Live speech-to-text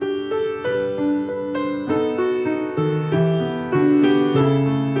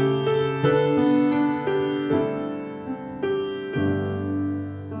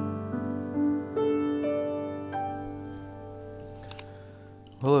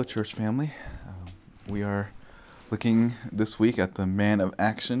Hello, church family. We are looking this week at the Man of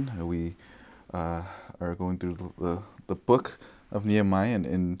Action. We are going through the book of Nehemiah, and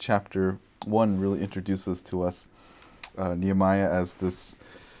in chapter 1 really introduces to us Nehemiah as this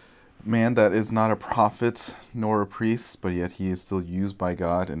man that is not a prophet nor a priest, but yet he is still used by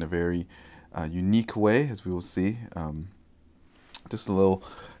God in a very unique way, as we will see. Just a little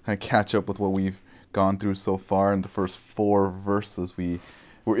kind of catch up with what we've gone through so far. In the first 4 verses, we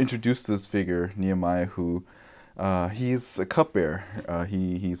were introduced to this figure, Nehemiah, who he's a cupbearer.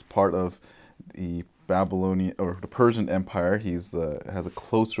 He's part of the Babylonian or the Persian Empire. Has a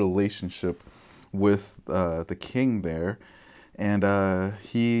close relationship with the king there, and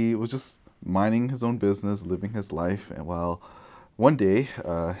he was just minding his own business, living his life. And while one day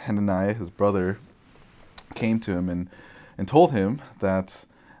Hananiah, his brother, came to him and told him that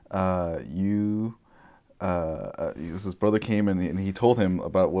his brother came and he told him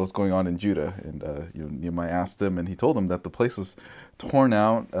about what was going on in Judah, and Nehemiah asked him, and he told him that the place is torn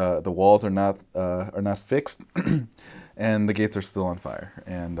out, the walls are not fixed, and the gates are still on fire.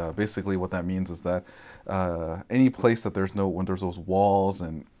 And basically, what that means is that any place that when there's those walls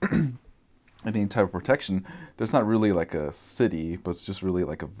and any type of protection, there's not really like a city, but it's just really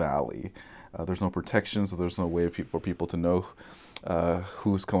like a valley. There's no protection, so there's no way for people to know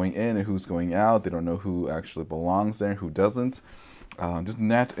who's going in and who's going out. They don't know who actually belongs there and who doesn't. And it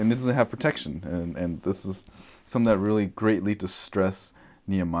doesn't have protection. And this is something that really greatly distressed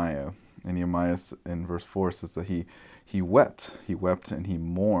Nehemiah. And Nehemiah in verse 4 says that he wept and he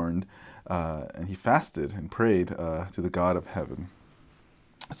mourned, and he fasted and prayed to the God of heaven.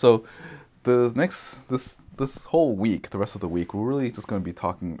 So this whole week, the rest of the week, we're really just going to be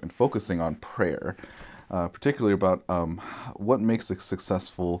talking and focusing on prayer. Particularly about what makes a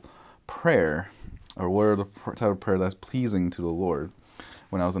successful prayer, or what are the type of prayer that's pleasing to the Lord.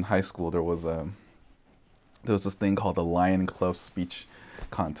 When I was in high school, there was this thing called the Lion Club speech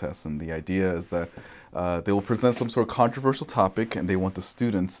contest, and the idea is that they will present some sort of controversial topic, and they want the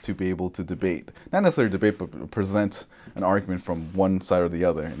students to be able to debate, not necessarily debate, but present an argument from one side or the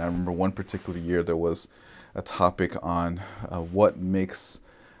other. And I remember one particular year there was a topic on what makes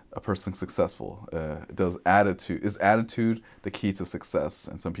a person successful. Is attitude the key to success?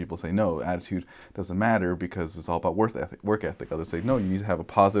 And some people say no, attitude doesn't matter because it's all about work ethic. Others say no, you need to have a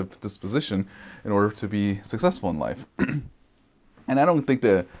positive disposition in order to be successful in life. And I don't think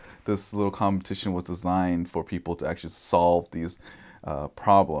that this little competition was designed for people to actually solve these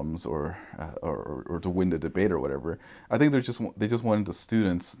problems or to win the debate or whatever. I think they just wanted the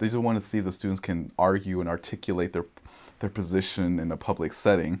students. They just want to see the students can argue and articulate their position in a public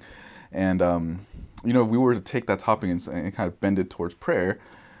setting. And if we were to take that topic and kind of bend it towards prayer,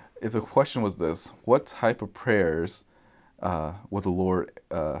 if the question was this: what type of prayers would the Lord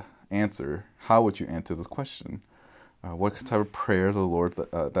answer? How would you answer this question? What type of prayer the Lord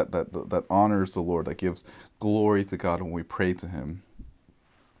that honors the Lord, that gives glory to God when we pray to Him?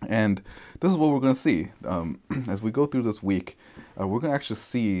 And this is what we're going to see as we go through this week. We're going to actually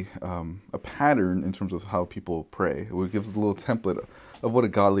see a pattern in terms of how people pray. It gives a little template of what a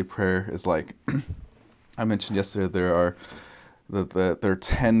godly prayer is like. I mentioned yesterday there are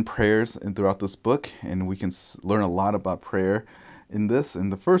 10 prayers throughout this book, and we can learn a lot about prayer in this.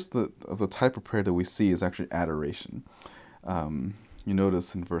 And the first of the type of prayer that we see is actually adoration. You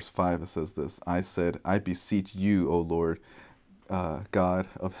notice in verse 5 it says this: I said, I beseech you, O Lord, God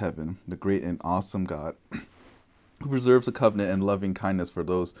of heaven, the great and awesome God, who preserves a covenant and loving kindness for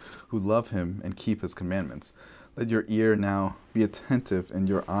those who love Him and keep His commandments. Let your ear now be attentive and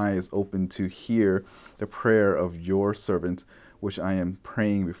your eyes open to hear the prayer of your servant, which I am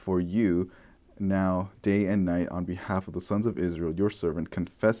praying before you now day and night on behalf of the sons of Israel, your servant,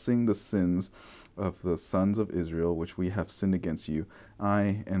 confessing the sins of the sons of Israel, which we have sinned against you.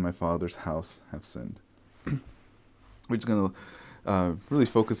 I and my father's house have sinned. We're just going to really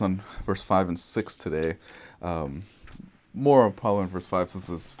focus on verse 5 and 6 today. More probably in verse 5,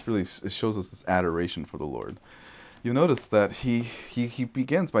 since it shows us this adoration for the Lord. You'll notice that he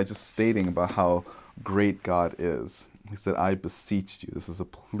begins by just stating about how great God is. He said, I beseech you. This is a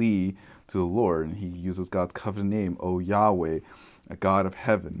plea to the Lord, and he uses God's covenant name, O Yahweh, a God of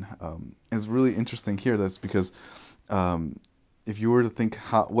heaven. It's really interesting here. That's because if you were to think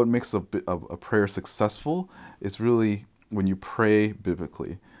what makes a prayer successful, it's really when you pray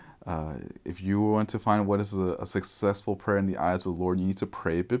biblically. If you want to find what is a successful prayer in the eyes of the Lord, you need to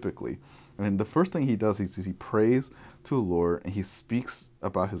pray biblically. And the first thing he does is he prays to the Lord, and he speaks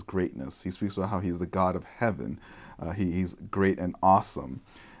about his greatness. He speaks about how he's the God of heaven. He's great and awesome.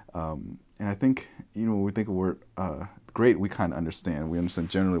 And I think, when we think of great we kind of understand. We understand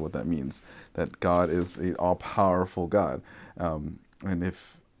generally what that means, that God is an all-powerful God. And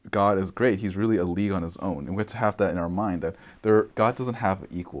if God is great, he's really a league on his own. And we have to have that in our mind, that God doesn't have an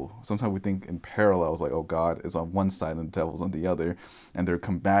equal. Sometimes we think in parallels, like, oh, God is on one side and the devil's on the other, and they're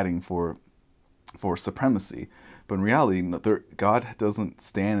combating for supremacy. But in reality, God doesn't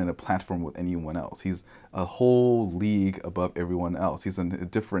stand in a platform with anyone else. He's a whole league above everyone else. He's in a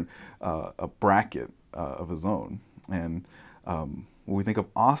different a bracket of his own. And when we think of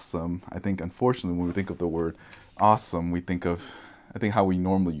awesome, I think, unfortunately, when we think of the word awesome, we think of, I think, how we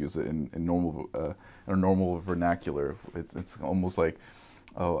normally use it in our normal vernacular. It's almost like,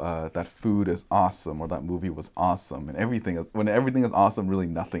 oh, that food is awesome, or that movie was awesome, and when everything is awesome, really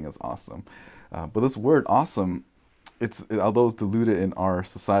nothing is awesome. But this word awesome, although it's diluted in our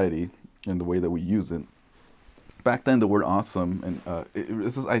society in the way that we use it, back then the word awesome, and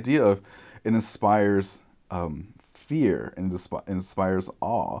it's this idea of, it inspires fear, and it inspires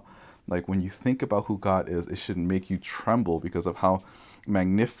awe. Like, when you think about who God is, it should make you tremble because of how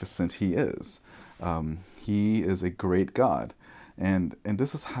magnificent he is. He is a great God. And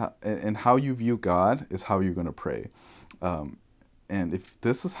this is how you view God is how you're going to pray. And if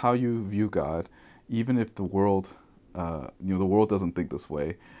this is how you view God, even if the world, the world doesn't think this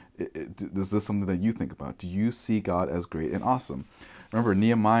way, is this something that you think about? Do you see God as great and awesome? Remember,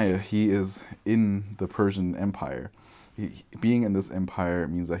 Nehemiah, he is in the Persian Empire. Being in this empire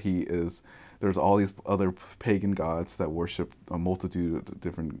means that there's all these other pagan gods that worship a multitude of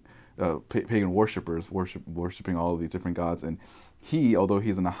different pagan worshippers worshiping all of these different gods. And he, although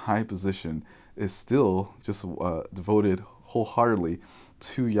he's in a high position, is still just devoted wholeheartedly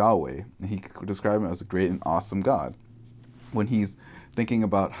to Yahweh. And he described him as a great and awesome God. When he's thinking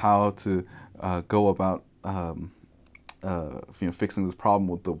about how to go about fixing this problem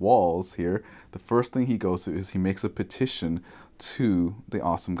with the walls here, the first thing he goes to is he makes a petition to the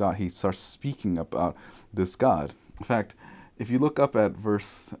awesome God. He starts speaking about this God. In fact, if you look up at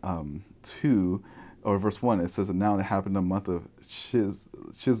verse 2 or verse 1, it says that now it happened in the month of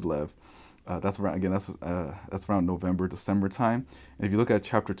Chislev. That's around November, December time. And if you look at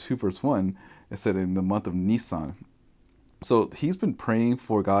chapter 2, verse 1, it said in the month of Nisan. So he's been praying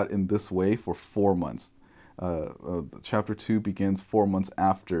for God in this way for 4 months. Chapter 2 begins 4 months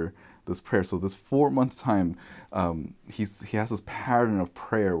after this prayer. So this 4 months time, he has this pattern of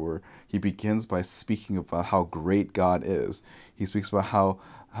prayer where he begins by speaking about how great God is. He speaks about how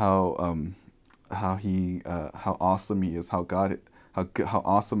awesome he is, how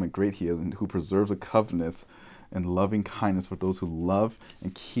awesome and great he is, and who preserves the covenants and loving kindness for those who love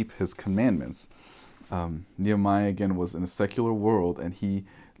and keep his commandments. Nehemiah, again, was in a secular world, and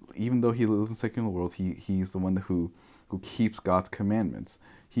even though he lives in a secular world, he's the one who keeps God's commandments.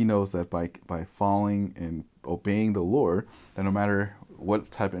 He knows that by following and obeying the Lord, that no matter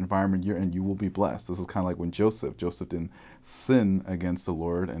what type of environment you're in, you will be blessed. This is kind of like when Joseph didn't sin against the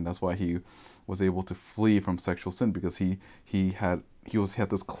Lord, and that's why he was able to flee from sexual sin, because he had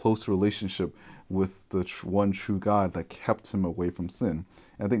this close relationship with the one true God that kept him away from sin.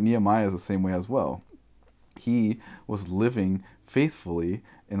 And I think Nehemiah is the same way as well. He was living faithfully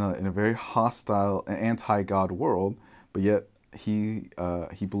in a very hostile, anti-God world, but yet he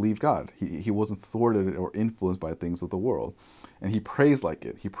believed God. He wasn't thwarted or influenced by things of the world, and he prays like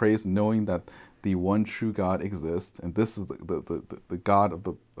it. He prays knowing that the one true God exists, and this is the God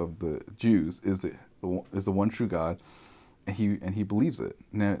of the Jews is the one true God, and he believes it.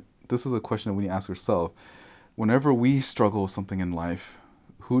 Now, this is a question that we need to ask ourselves. Whenever we struggle with something in life,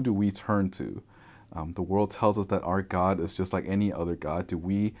 who do we turn to? The world tells us that our God is just like any other God.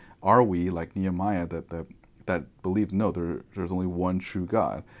 Are we like Nehemiah that believe no, there's only one true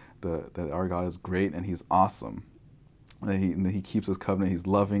God, that our God is great and he's awesome, that he keeps his covenant, he's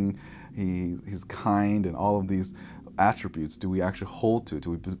loving, he's kind, and all of these attributes? Do we actually hold to?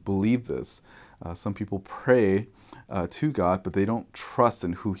 Do we believe this? Some people pray to God, but they don't trust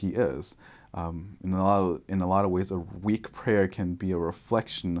in who he is. In a lot of ways, a weak prayer can be a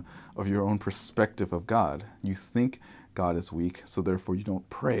reflection of your own perspective of God. You think God is weak, so therefore you don't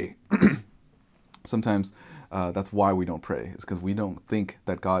pray. Sometimes that's why we don't pray. It's because we don't think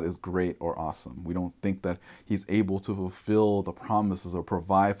that God is great or awesome. We don't think that he's able to fulfill the promises or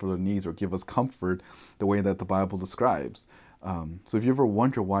provide for the needs or give us comfort the way that the Bible describes. So if you ever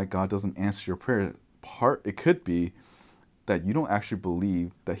wonder why God doesn't answer your prayer, it could be that you don't actually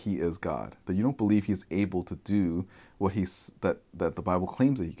believe that he is God, that you don't believe he's able to do what that the Bible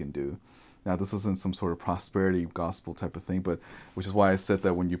claims that he can do. Now, this isn't some sort of prosperity gospel type of thing, but which is why I said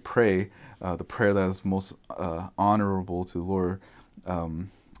that when you pray, the prayer that is most honorable to the Lord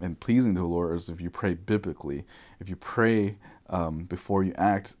and pleasing to the Lord is if you pray biblically. If you pray before you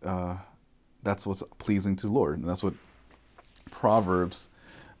act, that's what's pleasing to the Lord. And that's what Proverbs,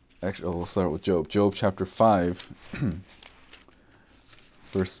 actually, we'll start with Job. Job chapter 5,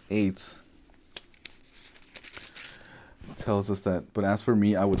 verse 8 tells us that, but as for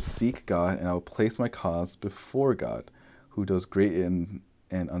me, I would seek God, and I would place my cause before God, who does great and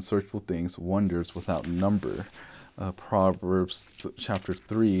unsearchable things, wonders without number. Proverbs chapter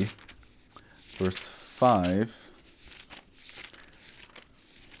 3, verse 5.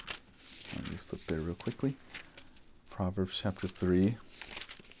 Let me flip there real quickly. Proverbs chapter 3,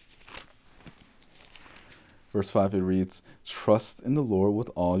 verse 5, it reads, trust in the Lord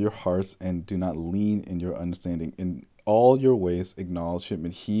with all your hearts and do not lean in your understanding. In all your ways acknowledge him,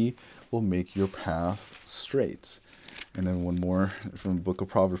 and he will make your path straight. And then one more from the book of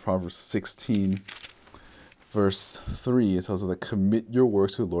Proverbs, Proverbs 16, verse 3, it tells us that commit your work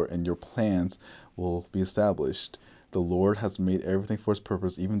to the Lord and your plans will be established. The Lord has made everything for his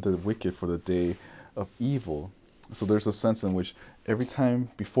purpose, even the wicked for the day of evil. So there's a sense in which every time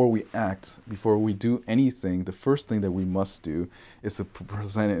before we act, before we do anything, the first thing that we must do is to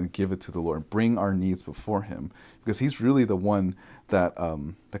present it and give it to the Lord, bring our needs before him, because he's really the one that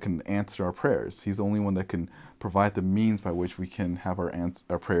that can answer our prayers. He's the only one that can provide the means by which we can have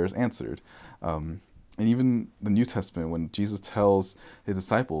our prayers answered. And even the New Testament, when Jesus tells his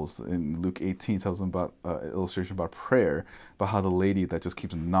disciples in Luke 18, tells them about illustration about prayer, about how the lady that just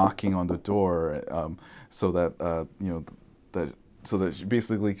keeps knocking on the door, so that she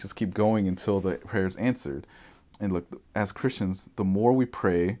basically just keep going until the prayer is answered. And look, as Christians, the more we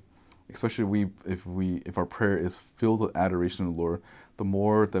pray, especially if our prayer is filled with adoration of the Lord, the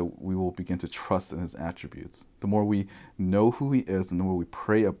more that we will begin to trust in his attributes. The more we know who he is, and the more we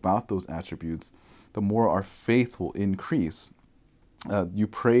pray about those attributes, the more our faith will increase. You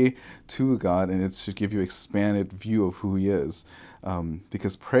pray to God, and it should give you an expanded view of who he is,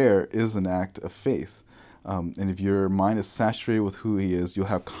 because prayer is an act of faith. And if your mind is saturated with who he is, you'll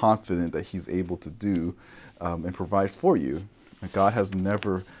have confidence that he's able to do and provide for you. God has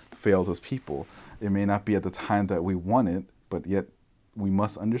never failed his people. It may not be at the time that we want it, but yet we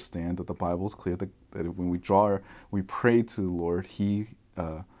must understand that the Bible is clear that when we pray to the Lord, he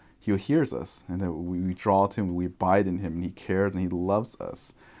hears us, and that we draw to him, we abide in him, and he cares and he loves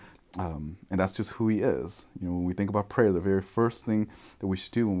us. And that's just who he is. When we think about prayer, the very first thing that we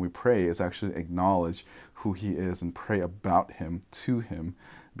should do when we pray is actually acknowledge who he is and pray about him, to him,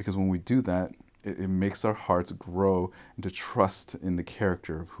 because when we do that, it makes our hearts grow into trust in the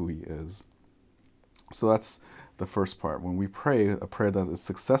character of who he is. So that's the first part. When we pray a prayer that is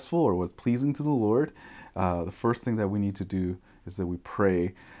successful or was pleasing to the Lord, the first thing that we need to do is that we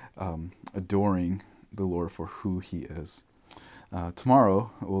pray adoring the Lord for who he is.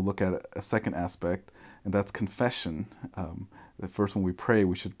 Tomorrow, we'll look at a second aspect, and that's confession. The first, when we pray,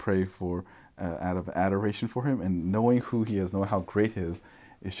 we should pray for out of adoration for him, and knowing who he is, knowing how great he is,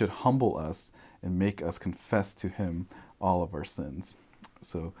 it should humble us and make us confess to him all of our sins.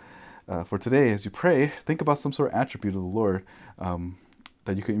 So for today, as you pray, think about some sort of attribute of the Lord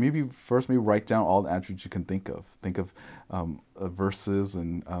that you can maybe write down all the attributes you can think of. Think of verses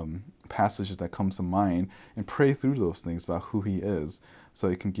and passages that come to mind, and pray through those things about who he is, so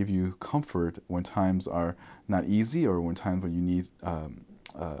it can give you comfort when times are not easy, or when times when you need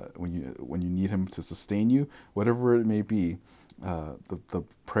when you need him to sustain you, whatever it may be. The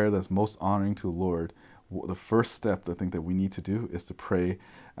prayer that's most honoring to the Lord, the first step I think that we need to do is to pray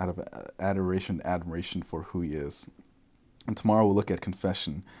out of admiration for who he is. And tomorrow we'll look at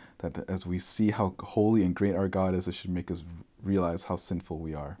confession, that as we see how holy and great our God is, it should make us realize how sinful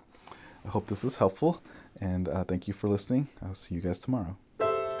we are. I hope this is helpful, and thank you for listening. I'll see you guys tomorrow.